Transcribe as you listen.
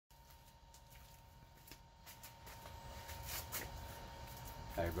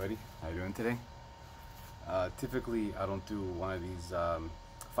Hi buddy, how you doing today? Typically I don't do one of these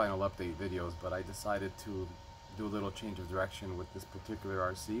final update videos, but I decided to do a little change of direction with this particular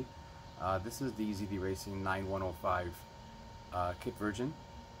RC. This is the ZD Racing 9105 kit version.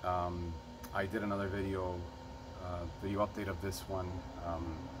 I did another video update of this one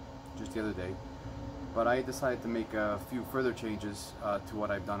just the other day, but I decided to make a few further changes to what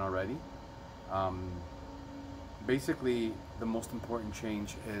I've done already. Basically, the most important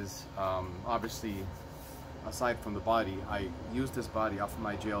change is obviously, aside from the body, I used this body off of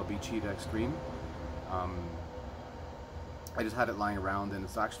my JLB Cheetah Extreme. I just had it lying around, and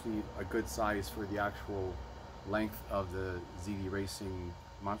it's actually a good size for the actual length of the ZD Racing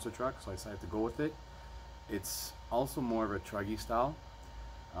monster truck, so I decided to go with it. It's also more of a truggy style,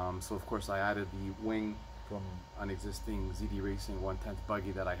 so of course I added the wing from an existing ZD Racing 1/10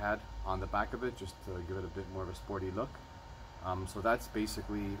 buggy that I had on the back of it, just to give it a bit more of a sporty look. So that's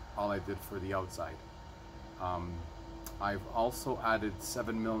basically all I did for the outside. I've also added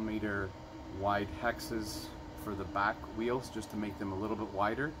 7mm wide hexes for the back wheels, just to make them a little bit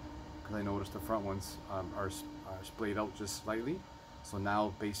wider, because I noticed the front ones are splayed out just slightly. So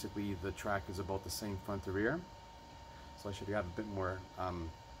now basically the track is about the same front to rear, so I should have a bit more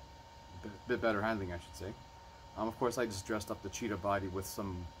bit better handling, I should say. Of course, I just dressed up the Cheetah body with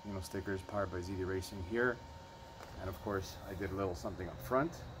some stickers powered by ZD Racing here, and of course I did a little something up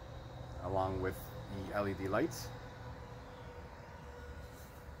front along with the LED lights,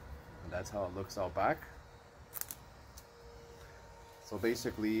 and that's how it looks out back. So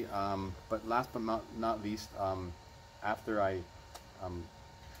basically, but last but not least, after I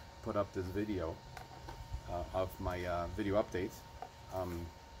put up this video of my video update,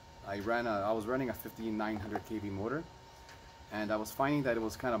 I was running a 5900 kV motor, and I was finding that it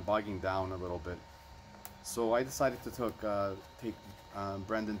was kind of bogging down a little bit. So I decided to take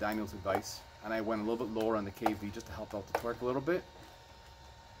Brendan Daniels' advice, and I went a little bit lower on the kV just to help out the torque a little bit.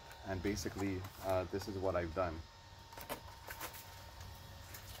 And basically, this is what I've done.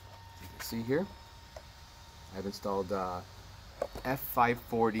 You can see here, I've installed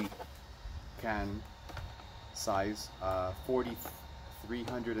F540 can size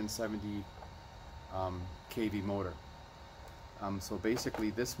 370 kV motor. So basically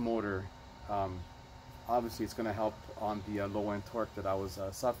this motor, obviously it's going to help on the low end torque that I was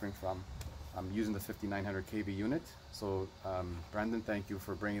suffering from. I'm using the 5900 kV unit. So Brandon, thank you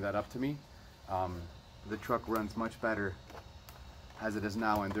for bringing that up to me. The truck runs much better as it is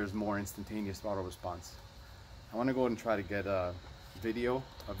now, and there's more instantaneous throttle response. I want to go ahead and try to get a video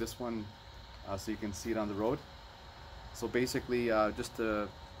of this one so you can see it on the road. So basically, just to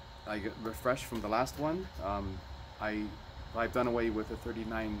refresh from the last one, I've done away with a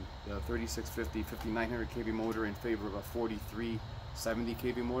 3650 5900 kV motor in favor of a 4370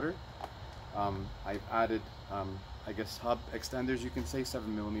 kV motor. I've added, I guess, hub extenders, you can say,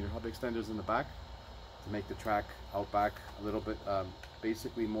 7mm hub extenders in the back to make the track out back a little bit,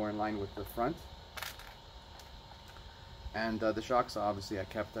 basically more in line with the front. And the shocks, obviously, I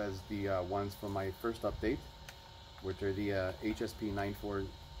kept as the ones from my first update, which are the HSP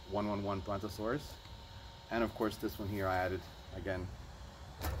 94111 Brontosaurus. And of course this one here I added, again,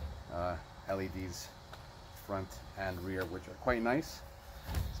 LEDs front and rear, which are quite nice.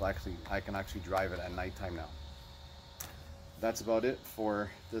 So actually I can actually drive it at nighttime now. That's about it for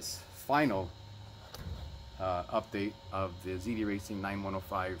this final update of the ZD Racing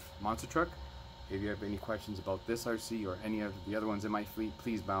 9105 monster truck. If you have any questions about this RC or any of the other ones in my fleet,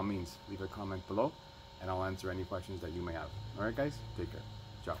 please by all means leave a comment below, and I'll answer any questions that you may have. Alright guys, take care.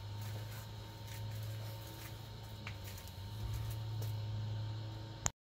 Ciao.